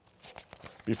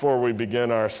Before we begin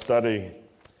our study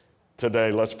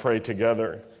today, let's pray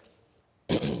together.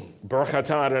 Baruch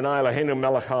atah Adonai Eloheinu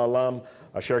melech haolam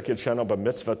asher kidshanu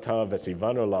b'mitzvotav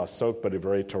v'tzivanu la'asok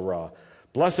b'divrei Torah.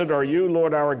 Blessed are you,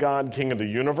 Lord our God, King of the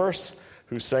universe,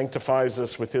 who sanctifies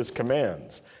us with his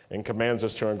commands and commands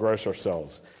us to engross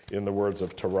ourselves in the words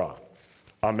of Torah.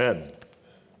 Amen.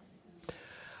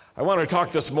 I want to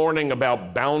talk this morning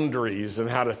about boundaries and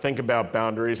how to think about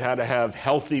boundaries, how to have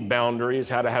healthy boundaries,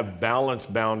 how to have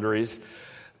balanced boundaries.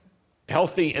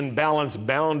 Healthy and balanced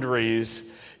boundaries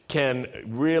can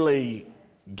really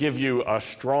give you a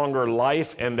stronger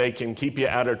life, and they can keep you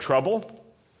out of trouble.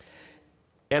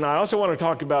 And I also want to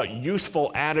talk about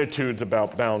useful attitudes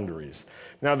about boundaries.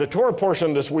 Now, the Torah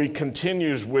portion this week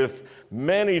continues with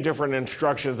many different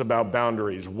instructions about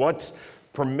boundaries. What's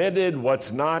permitted,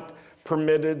 what's not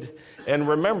permitted. And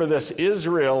remember this,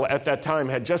 Israel at that time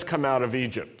had just come out of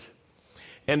Egypt.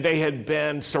 And they had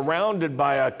been surrounded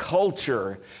by a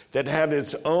culture that had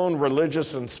its own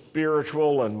religious and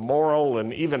spiritual and moral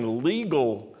and even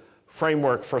legal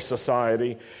framework for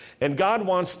society. And God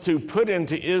wants to put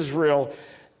into Israel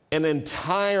an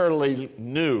entirely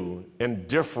new and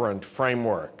different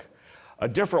framework, a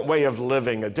different way of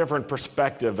living, a different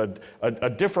perspective, a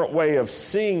different way of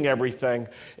seeing everything,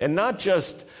 and not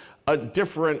just a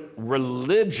different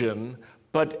religion,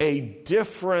 but a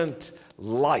different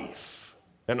life,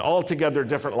 an altogether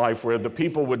different life where the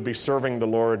people would be serving the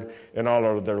Lord in all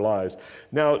of their lives.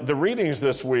 Now, the readings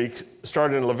this week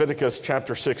start in Leviticus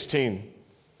chapter 16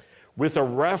 with a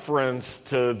reference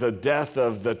to the death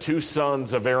of the two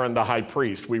sons of Aaron the high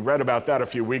priest. We read about that a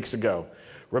few weeks ago.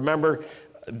 Remember,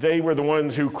 they were the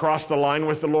ones who crossed the line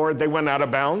with the Lord. They went out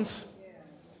of bounds.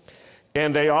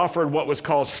 And they offered what was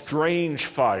called strange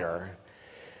fire,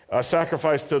 a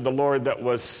sacrifice to the Lord that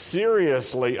was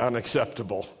seriously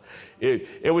unacceptable.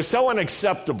 It was so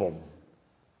unacceptable.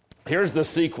 Here's the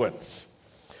sequence.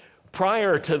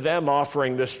 Prior to them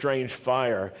offering this strange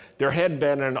fire, there had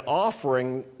been an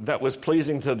offering that was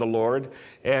pleasing to the Lord,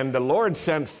 and the Lord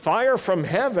sent fire from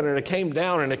heaven, and it came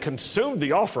down, and it consumed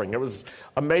the offering. It was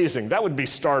amazing. That would be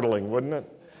startling, wouldn't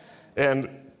it? And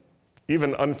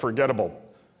even unforgettable.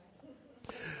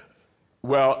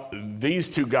 Well,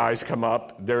 these two guys come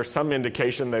up. There's some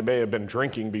indication they may have been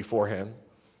drinking beforehand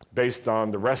based on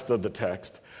the rest of the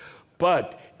text.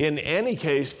 But in any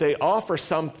case, they offer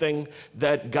something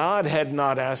that God had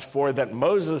not asked for, that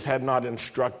Moses had not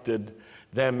instructed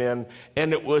them in.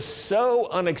 And it was so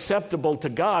unacceptable to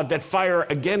God that fire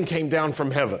again came down from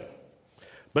heaven.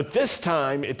 But this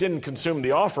time, it didn't consume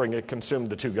the offering, it consumed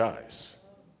the two guys.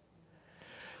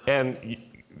 And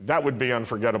that would be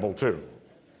unforgettable too.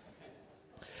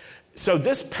 So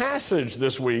this passage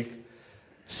this week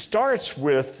starts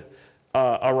with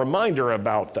a reminder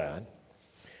about that.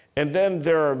 And then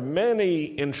there are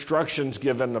many instructions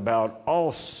given about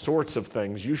all sorts of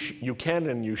things. You can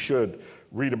and you should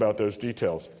read about those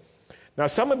details. Now,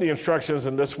 some of the instructions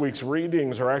in this week's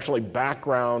readings are actually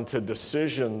background to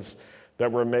decisions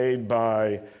that were made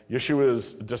by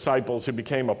Yeshua's disciples who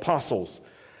became apostles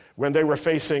when they were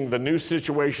facing the new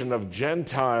situation of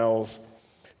Gentiles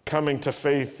coming to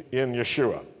faith in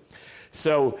Yeshua.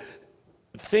 So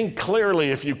think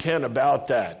clearly, if you can, about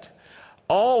that.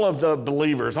 All of the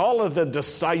believers, all of the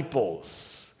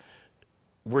disciples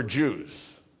were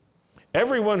Jews.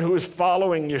 Everyone who was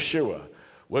following Yeshua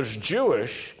was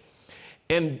Jewish,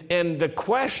 and the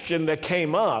question that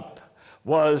came up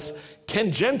was,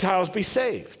 can Gentiles be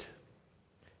saved?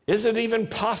 Is it even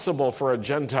possible for a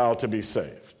Gentile to be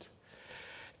saved?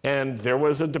 And there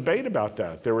was a debate about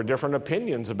that. There were different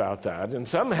opinions about that. And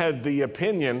some had the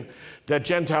opinion that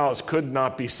Gentiles could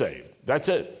not be saved. That's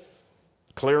it.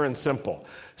 Clear and simple.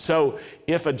 So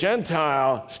if a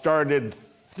Gentile started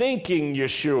thinking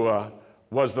Yeshua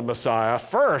was the Messiah,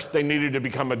 first they needed to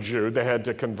become a Jew. They had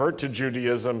to convert to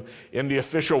Judaism in the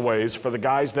official ways. For the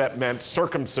guys, that meant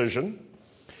circumcision,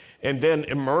 and then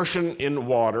immersion in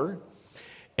water.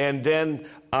 And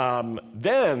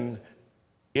then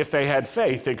if they had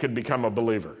faith, they could become a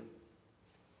believer.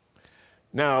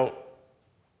 Now,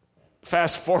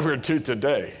 fast forward to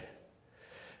today,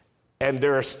 and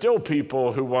there are still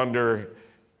people who wonder,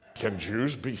 can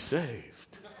Jews be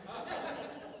saved?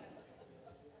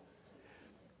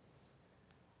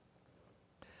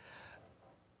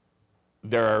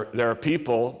 There are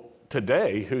people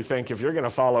today who think if you're going to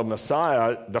follow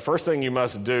Messiah, the first thing you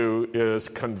must do is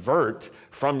convert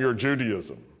from your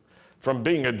Judaism. From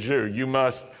being a Jew, you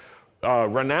must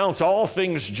renounce all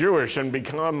things Jewish and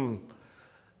become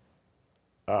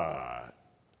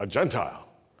a Gentile.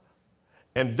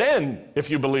 And then, if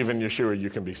you believe in Yeshua, you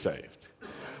can be saved.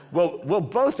 Well,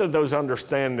 both of those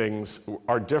understandings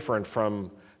are different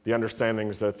from the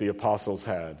understandings that the apostles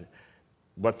had,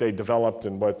 what they developed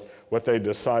and what they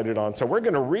decided on. So we're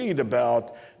going to read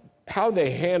about how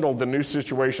they handled the new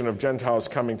situation of Gentiles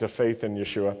coming to faith in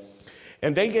Yeshua.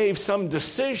 And they gave some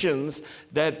decisions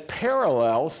that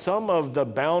parallel some of the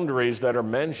boundaries that are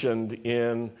mentioned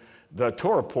in the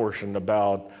Torah portion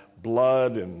about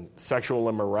blood and sexual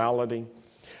immorality.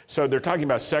 So they're talking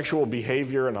about sexual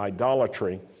behavior and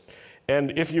idolatry.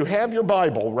 And if you have your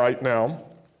Bible right now,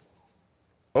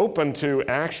 open to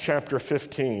Acts chapter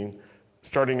 15,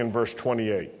 starting in verse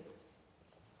 28.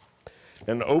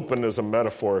 And open is a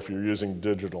metaphor if you're using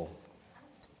digital.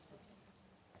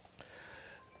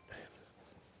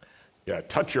 Yeah,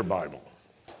 touch your Bible.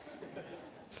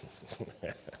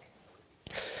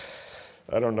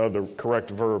 I don't know the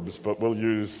correct verbs, but we'll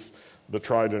use the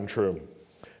tried and true.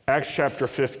 Acts chapter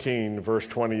 15, verse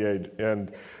 28.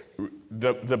 And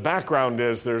the background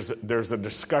is there's a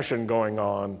discussion going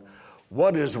on.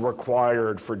 What is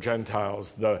required for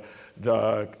Gentiles? The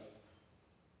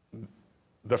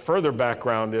further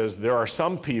background is there are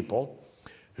some people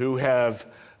who have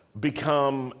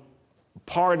become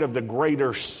part of the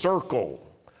greater circle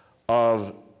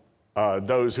of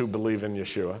those who believe in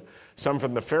Yeshua. Some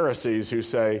from the Pharisees who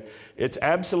say it's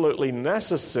absolutely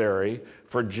necessary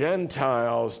for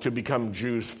Gentiles to become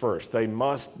Jews first. The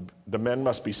men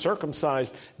must be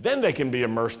circumcised, then they can be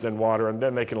immersed in water, and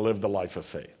then they can live the life of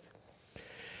faith.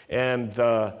 And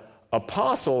the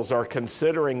apostles are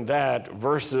considering that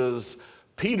versus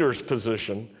Peter's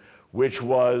position, which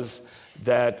was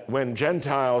that when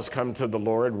Gentiles come to the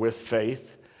Lord with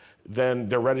faith, then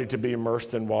they're ready to be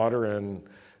immersed in water and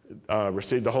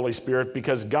receive the Holy Spirit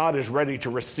because God is ready to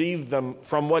receive them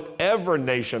from whatever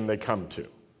nation they come to.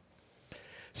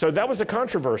 So that was a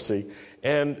controversy,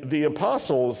 and the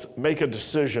apostles make a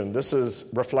decision. This is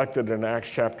reflected in Acts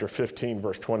chapter 15,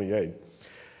 verse 28.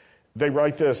 They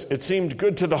write this: "It seemed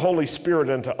good to the Holy Spirit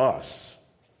and to us,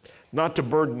 not to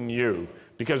burden you,"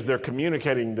 because they're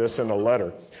communicating this in a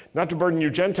letter, "not to burden you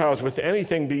Gentiles with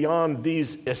anything beyond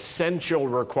these essential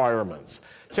requirements."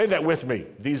 Say that with me,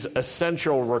 these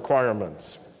essential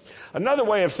requirements. Another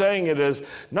way of saying it is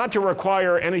not to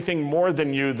require anything more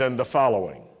than the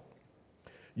following.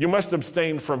 You must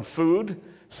abstain from food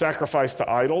sacrificed to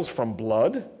idols, from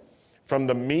blood, from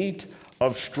the meat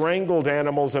of strangled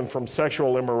animals, and from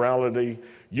sexual immorality.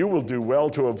 You will do well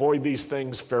to avoid these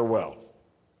things. Farewell.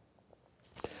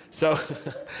 So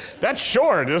that's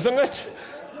short, isn't it?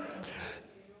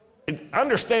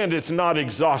 Understand it's not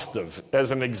exhaustive.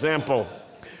 As an example,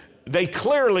 they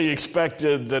clearly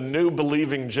expected the new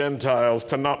believing Gentiles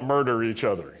to not murder each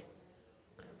other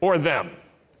or them,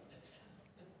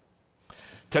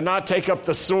 to not take up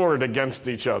the sword against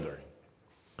each other.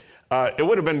 It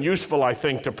would have been useful, I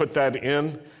think, to put that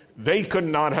in. They could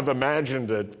not have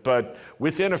imagined it, but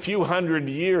within a few hundred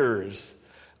years,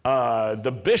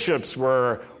 the bishops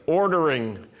were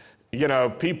ordering,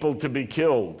 people to be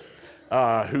killed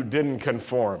who didn't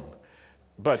conform.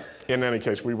 But in any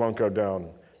case, we won't go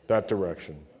down that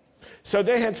direction. So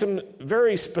they had some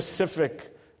very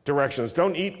specific directions.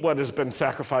 Don't eat what has been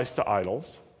sacrificed to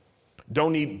idols.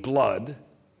 Don't eat blood.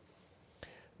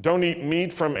 Don't eat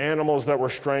meat from animals that were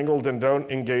strangled, and don't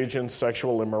engage in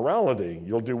sexual immorality.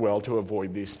 You'll do well to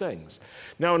avoid these things.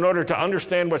 Now, in order to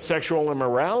understand what sexual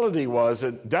immorality was,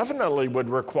 it definitely would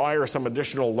require some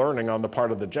additional learning on the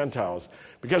part of the Gentiles,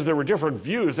 because there were different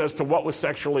views as to what was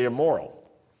sexually immoral.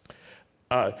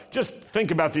 Just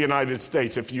think about the United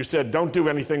States. If you said, don't do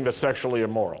anything that's sexually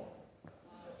immoral.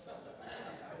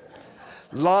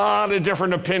 A lot of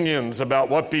different opinions about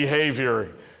what behavior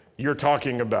you're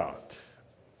talking about.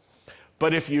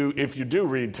 But if you do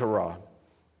read Torah,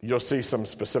 you'll see some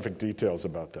specific details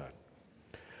about that.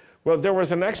 Well, there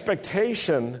was an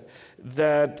expectation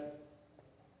that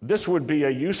this would be a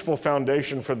useful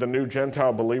foundation for the new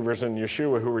Gentile believers in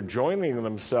Yeshua who were joining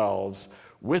themselves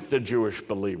with the Jewish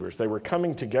believers. They were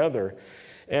coming together,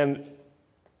 and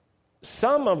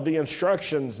some of the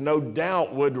instructions, no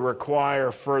doubt, would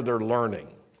require further learning.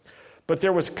 But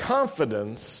there was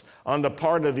confidence on the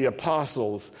part of the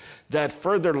apostles that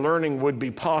further learning would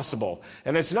be possible.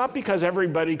 And it's not because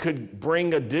everybody could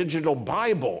bring a digital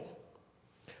Bible.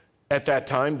 At that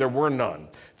time, there were none.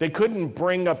 They couldn't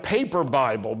bring a paper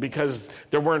Bible because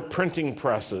there weren't printing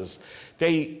presses.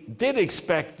 They did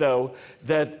expect, though,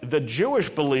 that the Jewish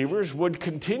believers would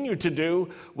continue to do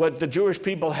what the Jewish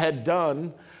people had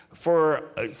done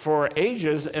for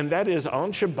ages, and that is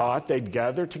on Shabbat, they'd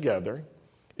gather together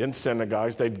in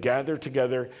synagogues, they'd gather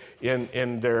together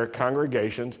in their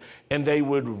congregations, and they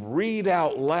would read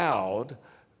out loud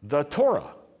the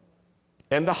Torah.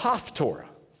 and the Haftorah.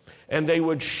 And they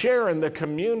would share in the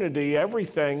community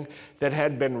everything that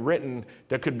had been written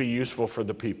that could be useful for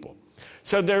the people.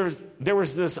 So there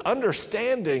was this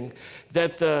understanding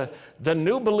that the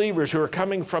new believers who were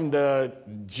coming from the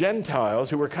Gentiles,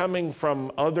 who were coming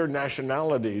from other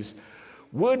nationalities,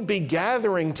 would be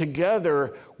gathering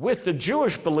together with the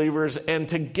Jewish believers, and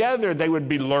together they would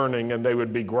be learning and they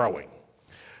would be growing.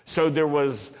 So there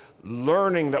was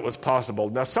learning that was possible.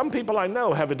 Now, some people I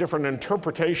know have a different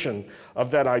interpretation of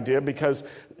that idea, because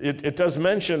it does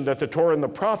mention that the Torah and the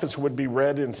prophets would be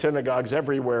read in synagogues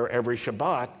everywhere, every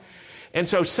Shabbat. And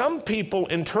so some people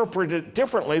interpret it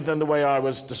differently than the way I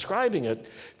was describing it.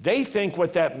 They think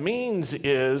what that means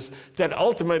is that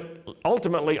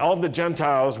ultimately all the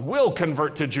Gentiles will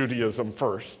convert to Judaism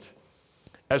first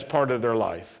as part of their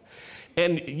life.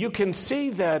 And you can see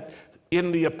that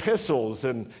in the epistles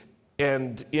and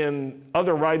in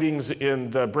other writings in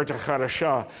the Brit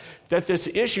Hadashah, that this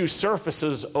issue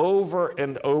surfaces over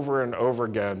and over and over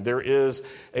again. There is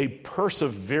a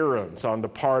perseverance on the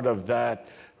part of that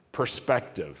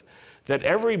perspective, that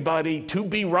everybody, to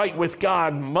be right with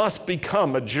God, must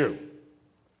become a Jew.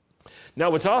 Now,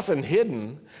 what's often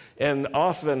hidden and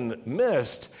often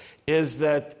missed is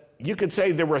that you could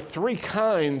say there were three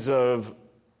kinds of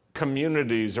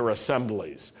communities or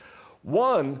assemblies.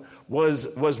 One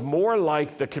was more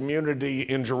like the community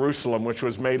in Jerusalem, which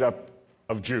was made up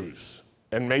of Jews,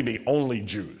 and maybe only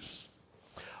Jews.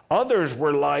 Others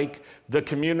were like the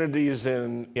communities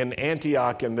in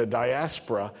Antioch and the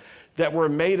diaspora that were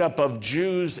made up of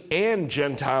Jews and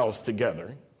Gentiles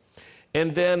together.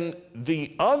 And then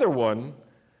the other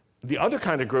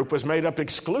kind of group was made up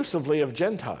exclusively of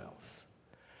Gentiles.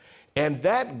 And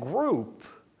that group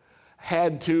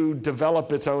had to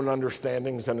develop its own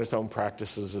understandings and its own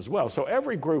practices as well. So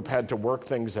every group had to work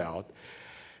things out.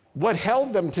 What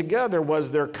held them together was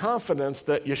their confidence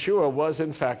that Yeshua was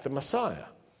in fact the Messiah.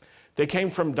 They came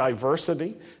from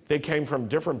diversity. They came from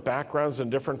different backgrounds and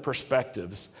different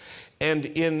perspectives. And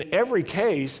in every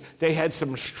case, they had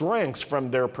some strengths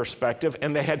from their perspective,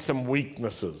 and they had some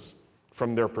weaknesses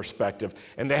from their perspective,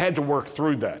 and they had to work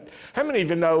through that. How many of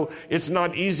you know it's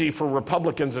not easy for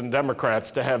Republicans and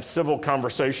Democrats to have civil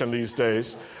conversation these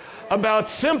days about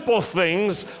simple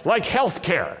things like health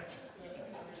care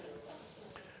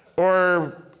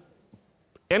or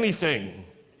anything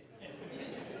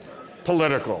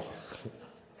political?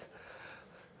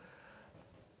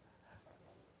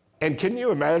 And can you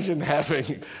imagine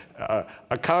having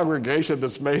a congregation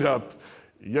that's made up,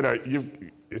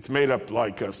 it's made up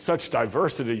like of such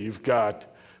diversity. You've got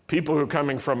people who are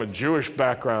coming from a Jewish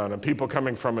background and people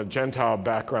coming from a Gentile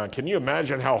background. Can you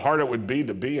imagine how hard it would be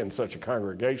to be in such a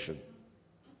congregation?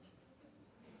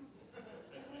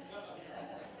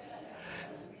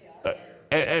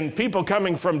 And people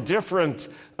coming from different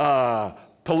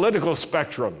political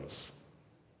spectrums,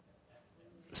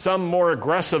 some more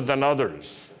aggressive than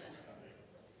others.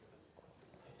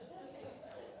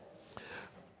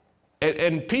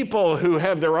 And people who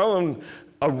have their own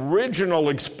original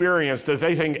experience that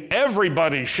they think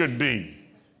everybody should be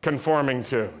conforming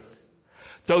to.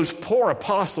 Those poor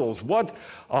apostles, what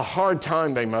a hard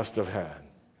time they must have had.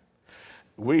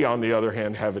 We, on the other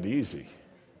hand, have it easy.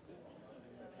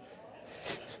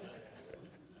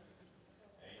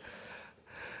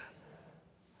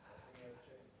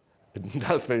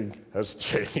 Nothing has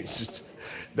changed.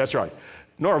 That's right.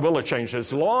 Nor will it change.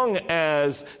 As long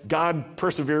as God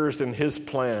perseveres in his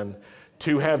plan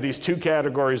to have these two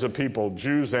categories of people,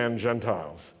 Jews and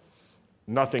Gentiles,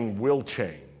 nothing will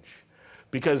change.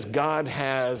 Because God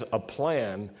has a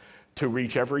plan to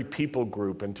reach every people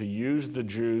group and to use the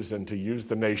Jews and to use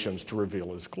the nations to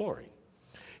reveal his glory.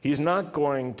 He's not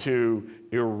going to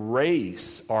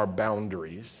erase our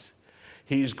boundaries.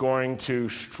 He's going to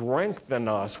strengthen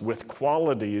us with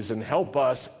qualities and help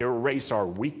us erase our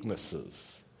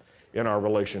weaknesses in our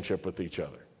relationship with each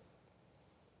other.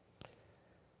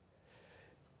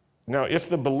 Now, if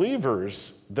the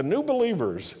new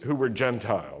believers who were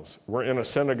Gentiles, were in a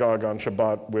synagogue on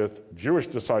Shabbat with Jewish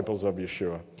disciples of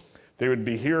Yeshua, they would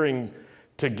be hearing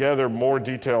together more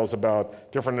details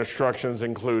about different instructions,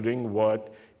 including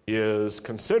what is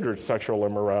considered sexual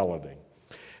immorality.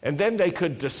 And then they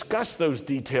could discuss those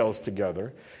details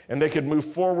together, and they could move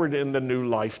forward in the new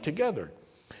life together.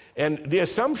 And the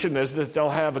assumption is that they'll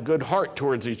have a good heart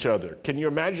towards each other. Can you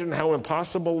imagine how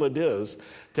impossible it is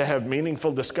to have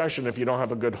meaningful discussion if you don't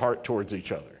have a good heart towards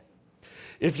each other?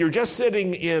 If you're just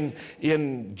sitting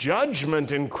in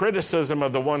judgment and criticism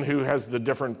of the one who has the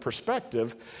different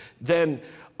perspective, then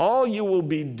all you will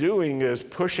be doing is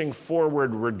pushing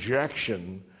forward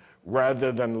rejection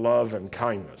rather than love and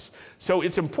kindness. So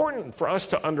it's important for us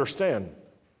to understand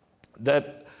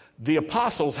that the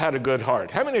apostles had a good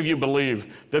heart. How many of you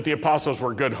believe that the apostles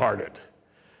were good-hearted?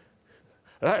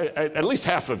 At least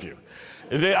half of you.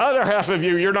 The other half of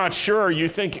you, you're not sure. You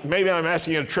think maybe I'm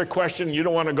asking you a trick question. You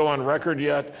don't want to go on record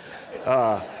yet.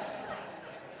 I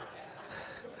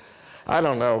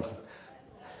don't know.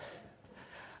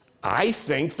 I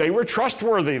think they were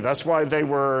trustworthy. That's why they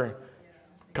were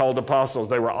called apostles.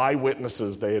 They were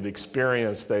eyewitnesses. They had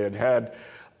experienced. They had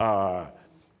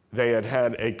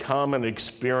had a common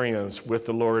experience with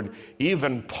the Lord.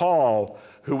 Even Paul,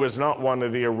 who was not one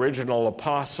of the original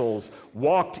apostles,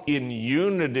 walked in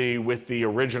unity with the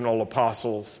original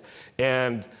apostles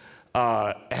and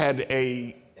had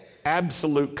a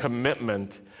absolute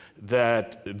commitment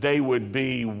that they would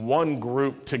be one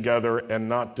group together and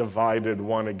not divided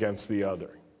one against the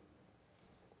other.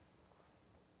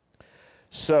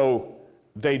 So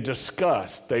they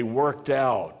discussed, they worked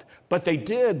out, but they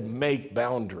did make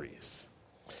boundaries.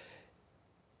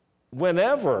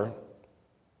 Whenever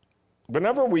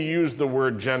we use the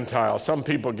word Gentile, some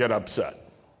people get upset.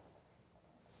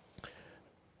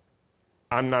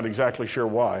 I'm not exactly sure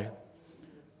why.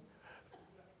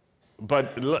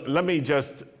 But let me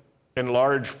just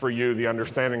enlarge for you the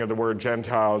understanding of the word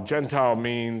Gentile. Gentile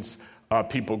means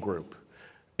people group.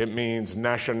 It means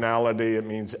nationality. It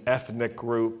means ethnic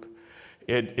group.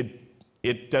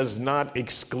 It does not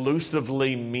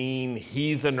exclusively mean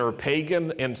heathen or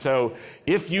pagan. And so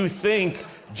if you think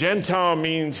Gentile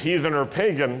means heathen or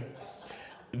pagan,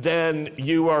 then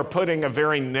you are putting a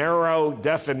very narrow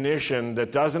definition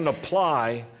that doesn't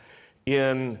apply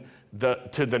to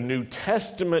the New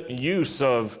Testament use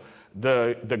of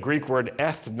the Greek word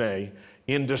ethne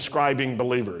in describing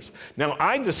believers. Now,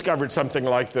 I discovered something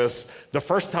like this the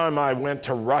first time I went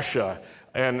to Russia,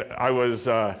 and I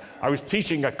was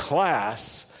teaching a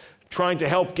class trying to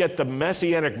help get the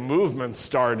Messianic movement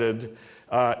started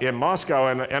in Moscow,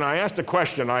 and I asked a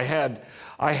question. I had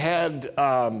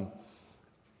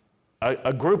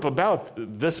a group about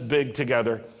this big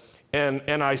together,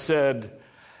 and I said,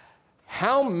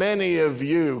 how many of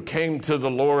you came to the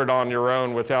Lord on your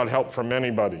own without help from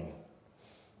anybody?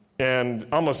 And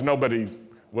almost nobody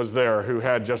was there who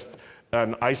had just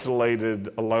an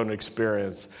isolated, alone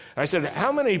experience. I said,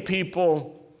 how many of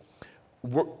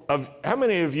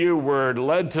you were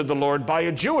led to the Lord by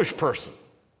a Jewish person?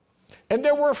 And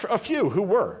there were a few who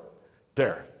were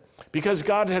there, because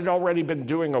God had already been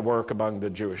doing a work among the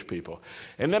Jewish people.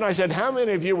 And then I said, how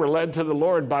many of you were led to the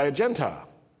Lord by a Gentile?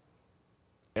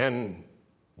 And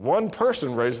one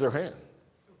person raised their hand.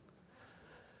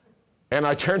 And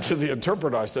I turned to the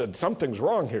interpreter. I said, something's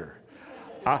wrong here.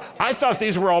 I thought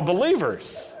these were all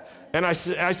believers. And I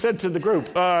said to the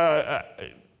group, are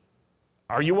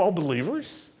you all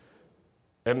believers?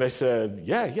 And they said,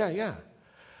 yeah.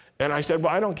 And I said,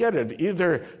 well, I don't get it.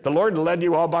 Either the Lord led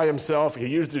you all by himself, he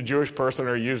used a Jewish person,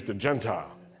 or he used a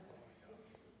Gentile.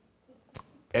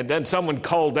 And then someone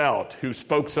called out, who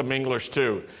spoke some English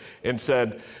too, and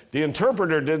said, the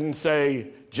interpreter didn't say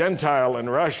Gentile in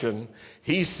Russian,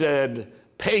 he said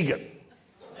pagan.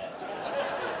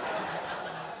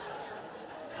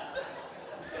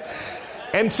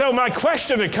 And so my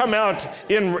question had come out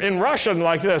in Russian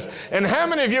like this, and how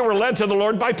many of you were led to the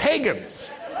Lord by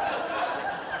pagans?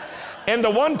 And the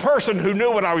one person who knew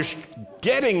what I was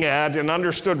getting at and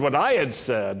understood what I had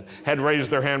said had raised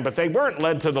their hand, but they weren't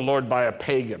led to the Lord by a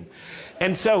pagan.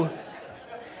 And so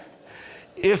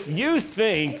if you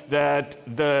think that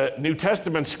the New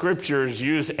Testament scriptures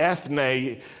use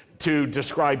ethne to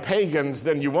describe pagans,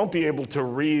 then you won't be able to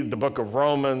read the book of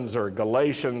Romans or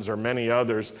Galatians or many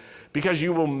others, because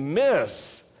you will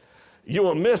miss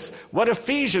what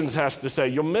Ephesians has to say.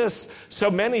 You'll miss so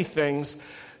many things.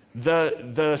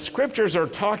 The scriptures are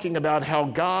talking about how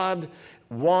God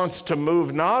wants to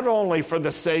move not only for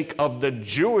the sake of the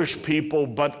Jewish people,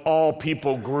 but all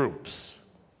people groups.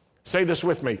 Say this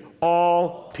with me,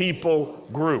 all people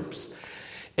groups.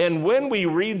 And when we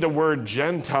read the word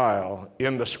Gentile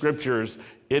in the scriptures,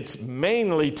 it's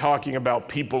mainly talking about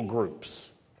people groups.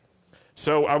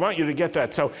 So I want you to get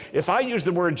that. So if I use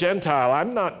the word Gentile,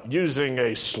 I'm not using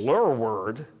a slur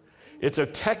word. It's a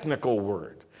technical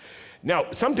word.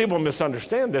 Now, some people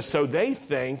misunderstand this, so they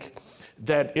think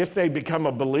that if they become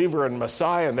a believer in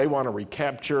Messiah and they want to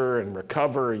recapture and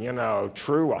recover,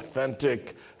 true,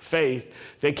 authentic faith,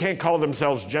 they can't call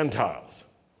themselves Gentiles.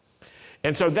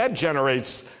 And so that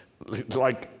generates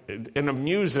like an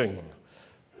amusing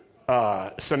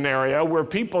scenario where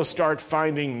people start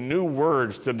finding new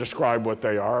words to describe what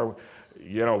they are.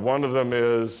 One of them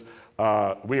is,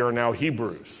 we are now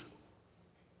Hebrews.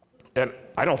 And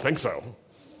I don't think so.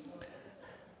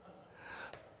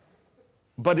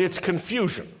 But it's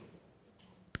confusion.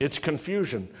 It's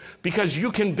confusion because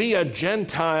you can be a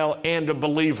Gentile and a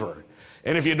believer.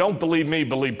 And if you don't believe me,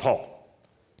 believe Paul.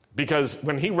 Because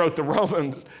when he wrote the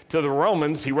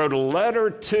Romans, he wrote a letter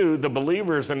to the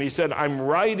believers and he said, I'm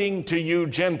writing to you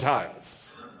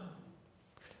Gentiles.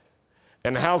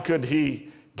 And how could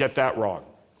he get that wrong?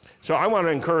 So I want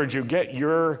to encourage you, get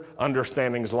your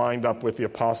understandings lined up with the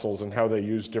apostles and how they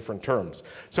use different terms.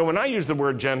 So when I use the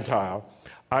word Gentile,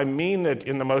 I mean it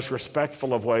in the most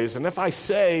respectful of ways. And if I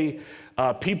say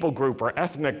people group or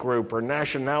ethnic group or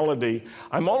nationality,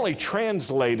 I'm only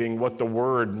translating what the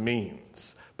word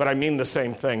means. But I mean the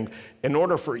same thing. In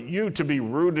order for you to be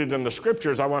rooted in the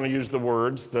scriptures, I want to use the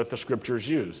words that the scriptures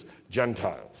use,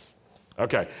 Gentiles.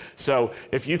 Okay, so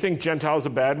if you think Gentile is a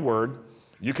bad word,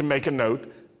 you can make a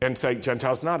note and say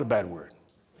Gentile's not a bad word.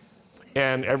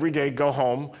 And every day go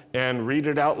home and read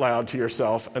it out loud to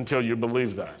yourself until you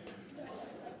believe that.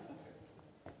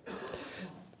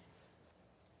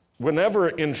 Whenever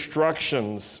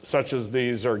instructions such as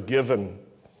these are given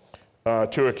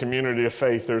to a community of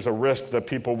faith, there's a risk that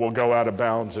people will go out of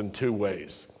bounds in two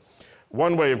ways.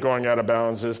 One way of going out of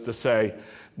bounds is to say,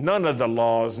 none of the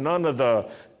laws, none of the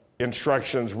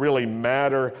instructions really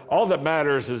matter. All that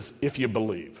matters is if you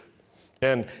believe.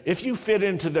 And if you fit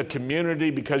into the community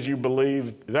because you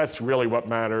believe, that's really what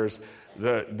matters.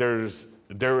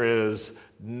 There is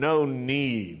no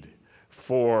need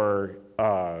for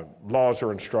laws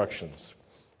or instructions.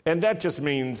 And that just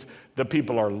means the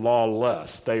people are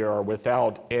lawless. They are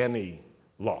without any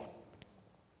law.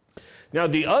 Now,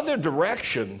 the other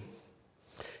direction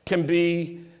can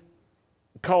be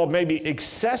called maybe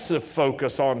excessive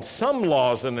focus on some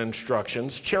laws and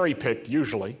instructions, cherry-picked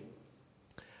usually,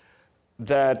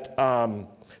 that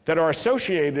are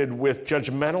associated with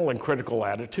judgmental and critical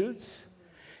attitudes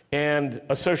and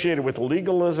associated with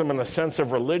legalism and a sense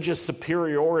of religious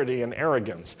superiority and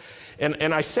arrogance.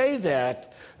 And I say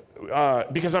that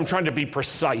because I'm trying to be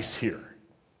precise here.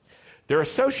 They're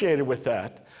associated with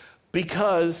that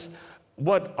because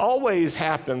what always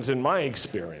happens in my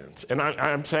experience, and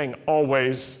I'm saying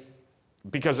always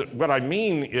because what I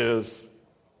mean is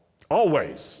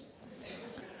always.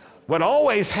 What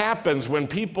always happens when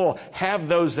people have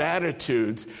those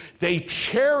attitudes, they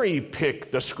cherry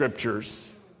pick the scriptures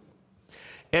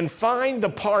and find the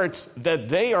parts that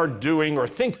they are doing or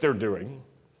think they're doing,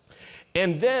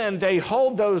 and then they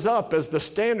hold those up as the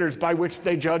standards by which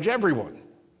they judge everyone.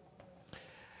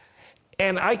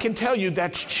 And I can tell you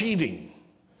that's cheating.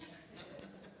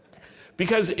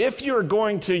 Because if you're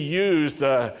going to use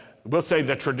we'll say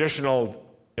the traditional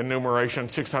enumeration,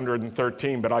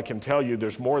 613, but I can tell you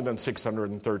there's more than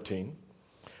 613.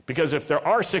 Because if there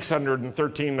are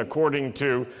 613 according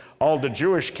to all the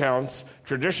Jewish counts,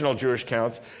 traditional Jewish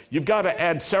counts, you've got to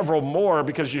add several more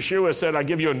because Yeshua said, I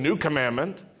give you a new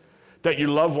commandment, that you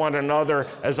love one another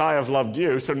as I have loved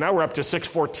you. So now we're up to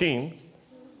 614.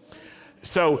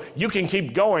 So you can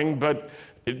keep going, but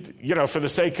for the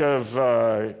sake of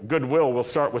goodwill, we'll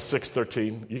start with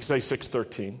 613. You can say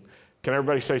 613. Can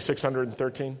everybody say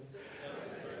 613? 613.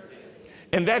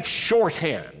 And that's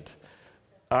shorthand.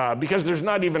 Because there's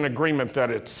not even agreement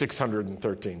that it's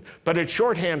 613. But it's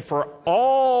shorthand for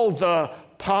all the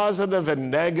positive and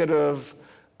negative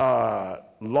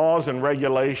laws and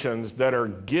regulations that are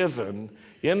given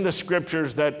in the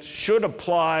scriptures that should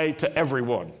apply to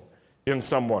everyone in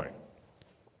some way.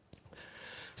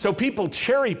 So people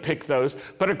cherry pick those,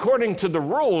 but according to the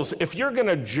rules, if you're going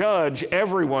to judge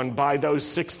everyone by those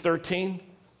 613,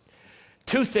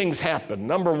 two things happen.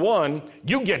 Number one,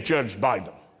 you get judged by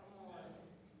them.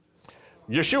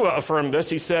 Yeshua affirmed this.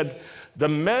 He said, the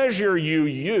measure you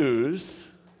use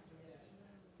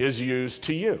is used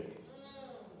to you.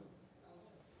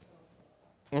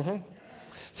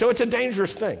 So it's a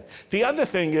dangerous thing. The other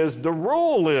thing is, the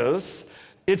rule is,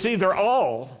 it's either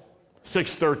all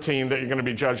 613 that you're going to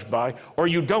be judged by, or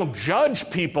you don't judge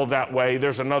people that way.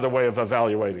 There's another way of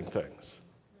evaluating things.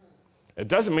 It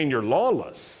doesn't mean you're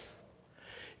lawless.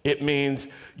 It means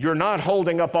you're not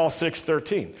holding up all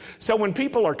 613. So when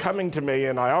people are coming to me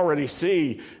and I already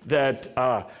see that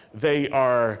they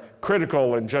are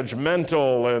critical and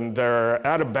judgmental and they're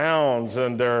out of bounds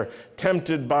and they're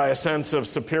tempted by a sense of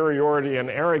superiority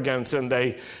and arrogance and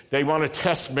they want to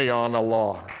test me on a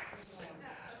law,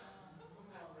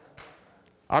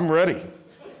 I'm ready.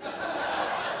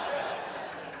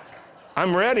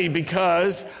 I'm ready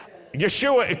because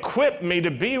Yeshua equipped me to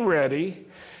be ready.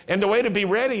 And the way to be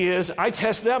ready is I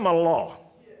test them on a law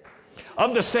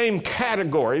of the same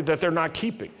category that they're not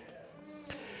keeping.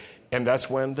 And that's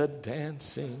when the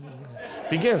dancing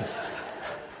begins.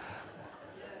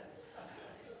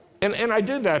 And I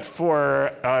do that for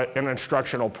an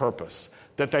instructional purpose,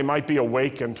 that they might be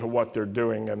awakened to what they're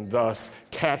doing and thus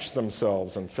catch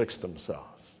themselves and fix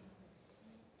themselves.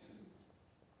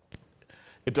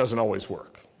 It doesn't always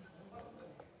work.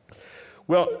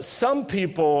 Well, some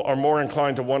people are more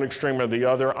inclined to one extreme or the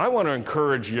other. I want to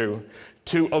encourage you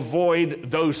to avoid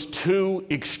those two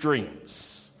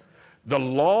extremes. The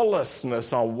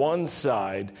lawlessness on one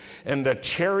side and the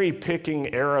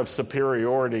cherry-picking air of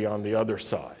superiority on the other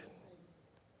side.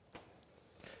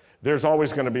 There's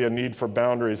always going to be a need for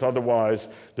boundaries. Otherwise,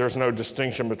 there's no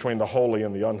distinction between the holy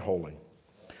and the unholy.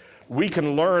 We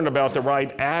can learn about the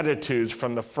right attitudes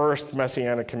from the first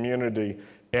Messianic community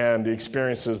and the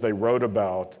experiences they wrote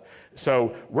about.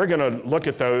 So we're going to look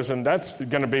at those, and that's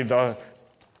going to be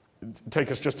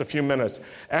take us just a few minutes.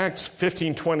 Acts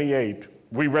 15:28,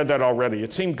 we read that already.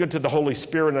 It seemed good to the Holy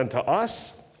Spirit and to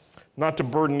us not to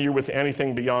burden you with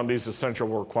anything beyond these essential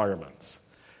requirements.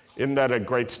 Isn't that a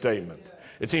great statement?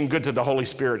 It seemed good to the Holy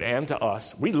Spirit and to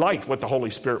us. We liked what the Holy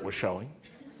Spirit was showing.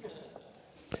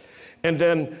 And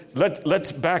then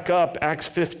let's back up Acts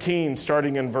 15,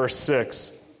 starting in verse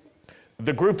 6.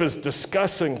 The group is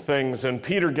discussing things, and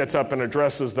Peter gets up and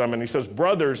addresses them, and he says,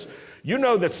 brothers, you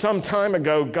know that some time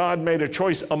ago God made a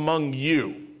choice among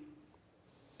you,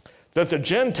 that the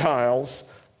Gentiles,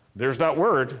 there's that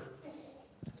word,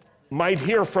 might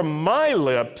hear from my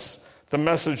lips the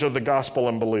message of the gospel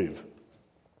and believe.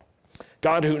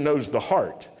 God, who knows the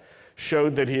heart,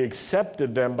 showed that he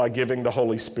accepted them by giving the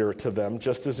Holy Spirit to them,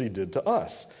 just as he did to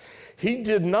us. He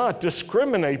did not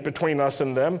discriminate between us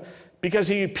and them, because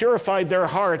he purified their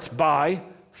hearts by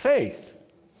faith.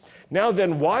 Now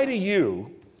then, why do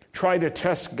you try to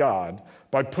test God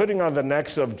by putting on the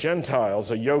necks of Gentiles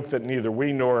a yoke that neither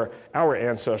we nor our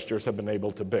ancestors have been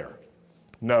able to bear?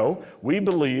 No, we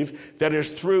believe that it's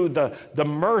through the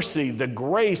mercy, the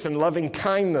grace, and loving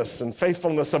kindness and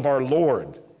faithfulness of our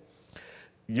Lord,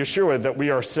 Yeshua, that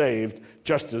we are saved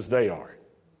just as they are.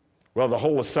 Well, the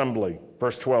whole assembly,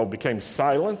 verse 12, became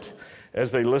silent as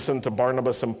they listened to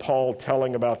Barnabas and Paul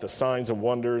telling about the signs and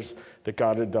wonders that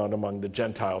God had done among the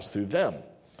Gentiles through them.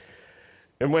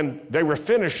 And when they were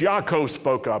finished, Yaakov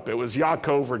spoke up. It was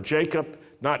Yaakov or Jacob,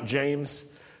 not James,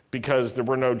 because there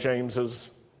were no Jameses.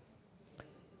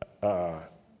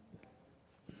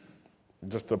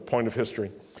 Just a point of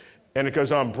history. And it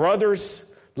goes on, brothers,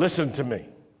 listen to me.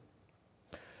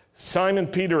 Simon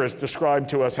Peter has described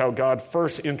to us how God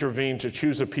first intervened to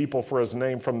choose a people for his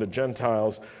name from the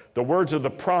Gentiles. The words of the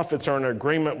prophets are in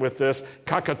agreement with this,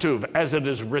 kakatuv, as it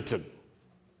is written.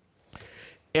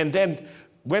 And then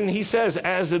when he says,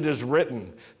 as it is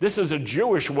written, this is a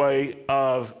Jewish way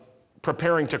of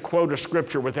preparing to quote a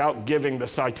scripture without giving the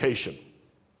citation.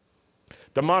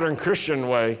 The modern Christian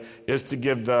way is to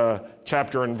give the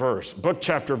chapter and verse, book,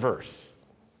 chapter, verse.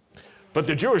 But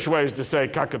the Jewish way is to say,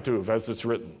 kakatuv, as it's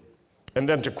written, and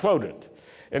then to quote it.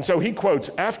 And so he quotes,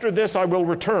 after this I will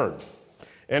return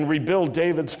and rebuild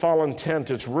David's fallen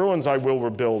tent. Its ruins I will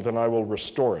rebuild, and I will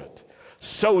restore it.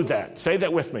 So that, say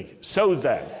that with me, so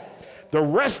that the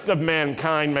rest of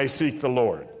mankind may seek the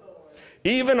Lord,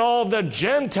 even all the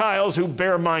Gentiles who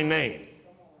bear my name.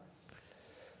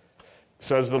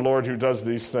 Says the Lord who does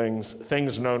these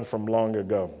things known from long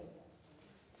ago.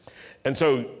 And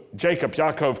so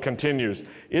Yaakov continues,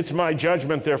 it's my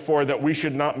judgment, therefore, that we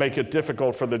should not make it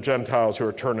difficult for the Gentiles who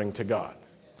are turning to God.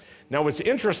 Now, what's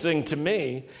interesting to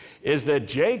me is that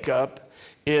Jacob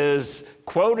is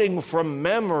quoting from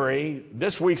memory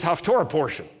this week's Haftorah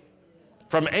portion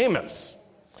from Amos.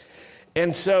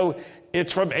 And so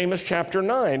it's from Amos chapter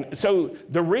 9. So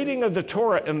the reading of the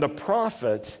Torah and the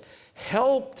prophets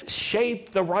helped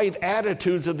shape the right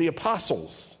attitudes of the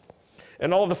apostles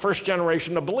and all the first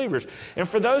generation of believers. And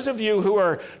for those of you who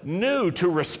are new to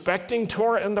respecting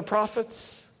Torah and the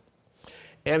prophets,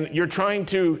 and you're trying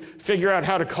to figure out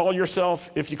how to call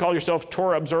yourself, if you call yourself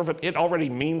Torah observant, it already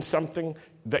means something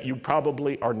that you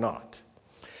probably are not.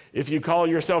 If you call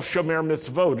yourself Shomer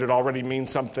Mitzvot, it already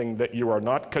means something that you are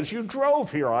not, because you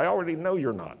drove here. I already know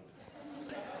you're not.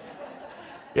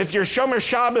 If you're Shomer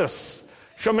Shabbos,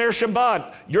 Shomer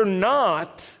Shabbat, you're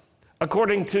not,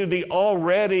 according to the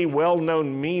already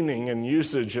well-known meaning and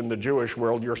usage in the Jewish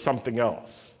world, you're something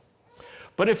else.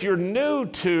 But if you're new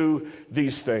to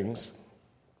these things,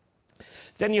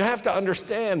 then you have to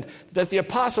understand that the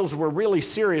apostles were really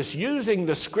serious, using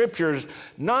the scriptures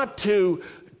not to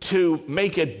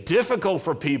make it difficult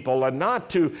for people and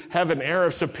not to have an air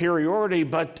of superiority,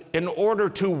 but in order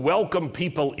to welcome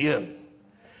people in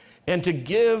and to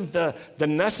give the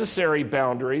necessary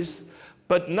boundaries,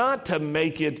 but not to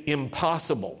make it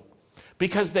impossible,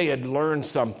 because they had learned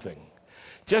something.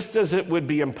 Just as it would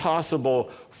be impossible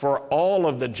for all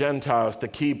of the Gentiles to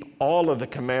keep all of the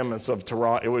commandments of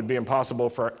Torah, it would be impossible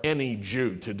for any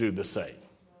Jew to do the same.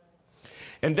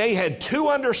 And they had two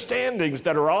understandings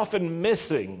that are often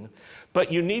missing, but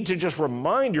you need to just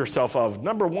remind yourself of.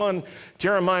 Number one,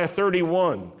 Jeremiah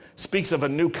 31 speaks of a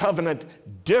new covenant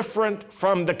different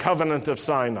from the covenant of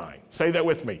Sinai. Say that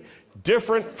with me.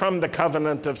 Different from the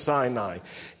covenant of Sinai.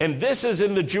 And this is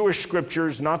in the Jewish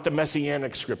scriptures, not the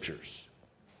Messianic scriptures.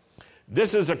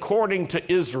 This is according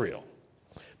to Israel.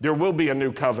 There will be a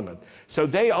new covenant. So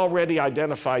they already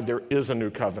identified there is a new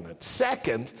covenant.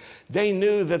 Second, they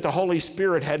knew that the Holy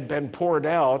Spirit had been poured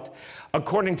out,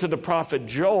 according to the prophet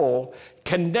Joel,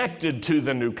 connected to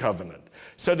the new covenant.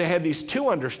 So they had these two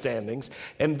understandings,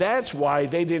 and that's why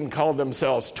they didn't call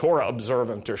themselves Torah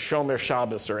observant or Shomer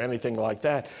Shabbos or anything like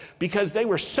that, because they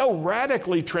were so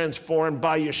radically transformed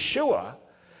by Yeshua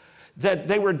that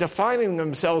they were defining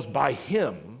themselves by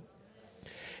him.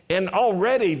 And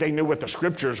already they knew what the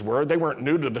scriptures were. They weren't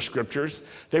new to the scriptures.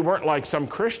 They weren't like some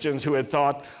Christians who had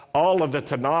thought all of the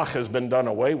Tanakh has been done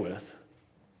away with.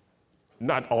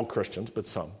 Not all Christians, but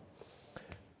some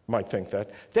might think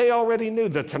that. They already knew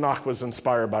the Tanakh was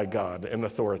inspired by God and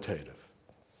authoritative.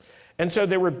 And so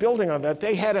they were building on that.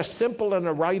 They had a simple and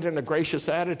a right and a gracious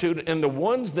attitude, and the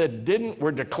ones that didn't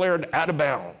were declared out of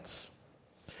bounds.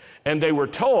 And they were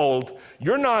told,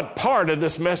 you're not part of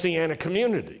this Messianic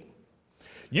community.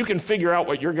 You can figure out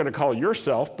what you're going to call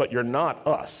yourself, but you're not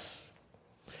us.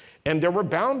 And there were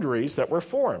boundaries that were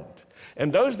formed.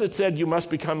 And those that said you must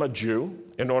become a Jew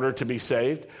in order to be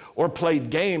saved, or played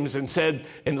games and said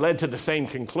and led to the same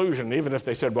conclusion, even if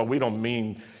they said, well, we don't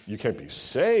mean you can't be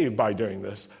saved by doing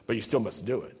this, but you still must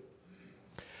do it.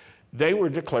 They were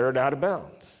declared out of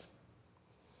bounds.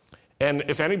 And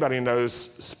if anybody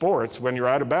knows sports, when you're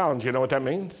out of bounds, you know what that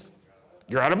means?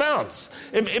 You're out of bounds.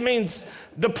 It means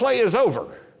the play is over.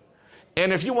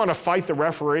 And if you want to fight the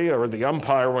referee or the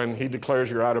umpire when he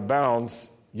declares you're out of bounds,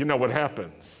 you know what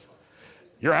happens.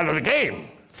 You're out of the game.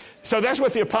 So that's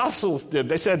what the apostles did.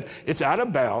 They said, it's out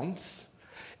of bounds.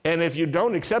 And if you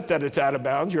don't accept that it's out of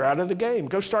bounds, you're out of the game.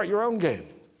 Go start your own game.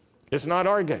 It's not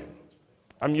our game.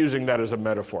 I'm using that as a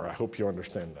metaphor. I hope you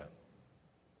understand that.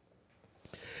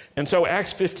 And so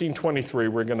Acts 15:23,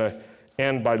 we're going to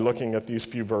end by looking at these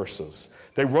few verses.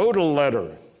 They wrote a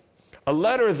letter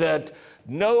that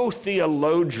no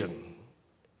theologian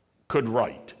could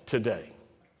write today.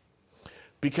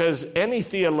 Because any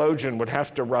theologian would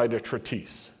have to write a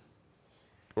treatise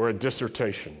or a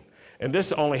dissertation. And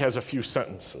this only has a few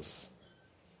sentences.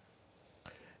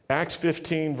 Acts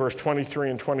 15, verse 23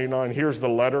 and 29, here's the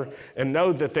letter. And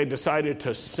know that they decided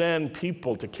to send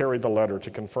people to carry the letter,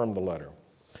 to confirm the letter.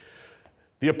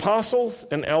 The apostles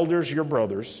and elders, your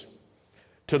brothers,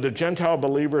 to the Gentile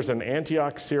believers in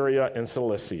Antioch, Syria, and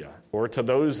Cilicia, or to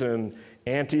those in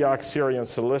Antioch, Syria, and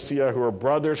Cilicia who are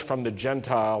brothers from the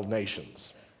Gentile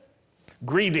nations.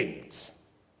 Greetings.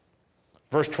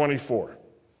 Verse 24.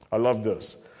 I love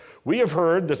this. We have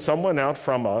heard that someone out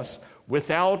from us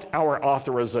without our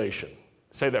authorization.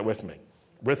 Say that with me.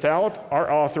 Without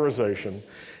our authorization,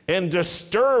 and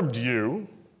disturbed you,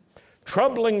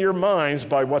 troubling your minds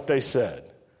by what they said.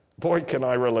 Boy, can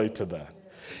I relate to that.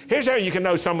 Here's how you can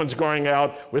know someone's going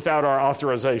out without our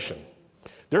authorization.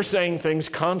 They're saying things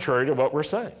contrary to what we're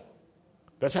saying.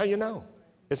 That's how you know.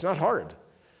 It's not hard.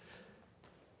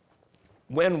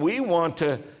 When we want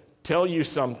to tell you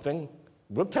something,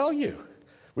 we'll tell you.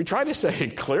 We try to say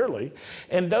it clearly.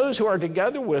 And those who are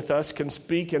together with us can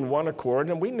speak in one accord,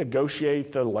 and we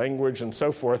negotiate the language and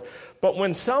so forth. But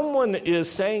when someone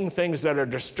is saying things that are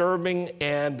disturbing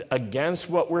and against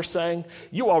what we're saying,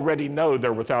 you already know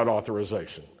they're without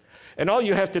authorization. And all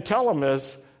you have to tell them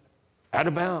is, out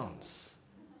of bounds.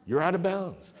 You're out of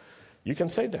bounds. You can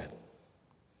say that.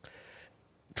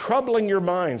 Troubling your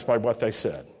minds by what they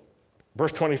said.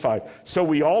 Verse 25, so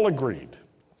we all agreed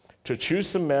to choose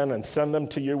some men and send them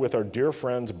to you with our dear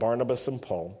friends Barnabas and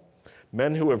Paul,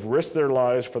 men who have risked their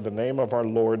lives for the name of our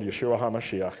Lord, Yeshua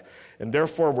HaMashiach. And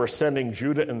therefore we're sending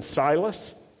Judah and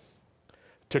Silas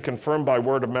to confirm by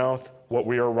word of mouth what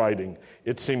we are writing.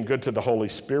 It seemed good to the Holy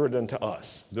Spirit and to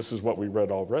us. This is what we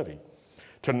read already.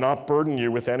 To not burden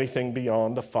you with anything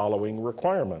beyond the following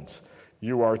requirements.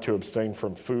 You are to abstain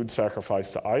from food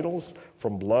sacrificed to idols,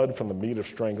 from blood, from the meat of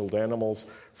strangled animals,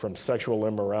 from sexual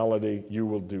immorality. You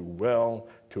will do well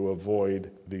to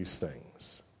avoid these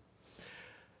things.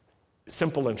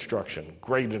 Simple instruction,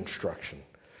 great instruction.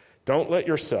 Don't let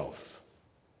yourself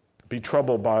be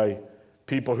troubled by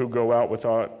people who go out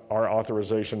without our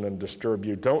authorization and disturb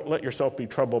you. Don't let yourself be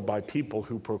troubled by people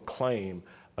who proclaim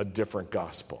a different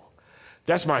gospel.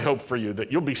 That's my hope for you, that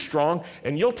you'll be strong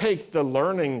and you'll take the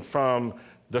learning from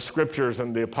the scriptures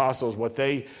and the apostles, what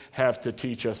they have to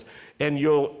teach us, and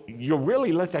you'll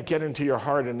really let that get into your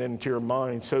heart and into your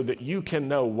mind so that you can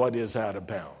know what is out of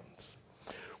bounds.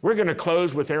 We're going to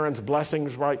close with Aaron's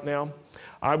blessings right now.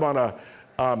 I want to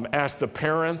ask the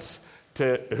parents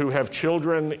who have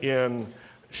children in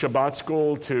Shabbat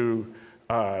school to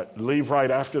leave right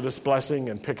after this blessing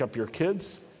and pick up your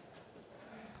kids.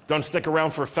 Don't stick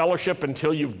around for fellowship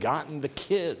until you've gotten the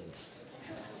kids.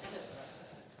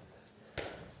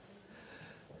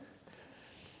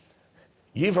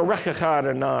 Yivarechecha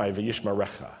Adonai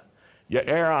v'yishmerecha.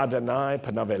 Ye'er Adonai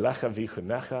panav elecha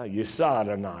v'yichunecha. Yisa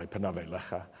Adonai panav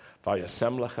elecha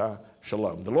v'yasem lecha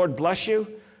shalom. The Lord bless you.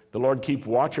 The Lord keep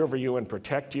watch over you and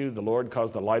protect you. The Lord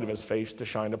cause the light of his face to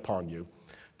shine upon you.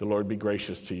 The Lord be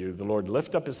gracious to you. The Lord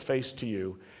lift up his face to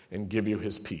you and give you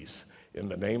his peace. In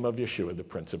the name of Yeshua, the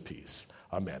Prince of Peace.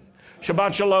 Amen.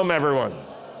 Shabbat shalom, everyone.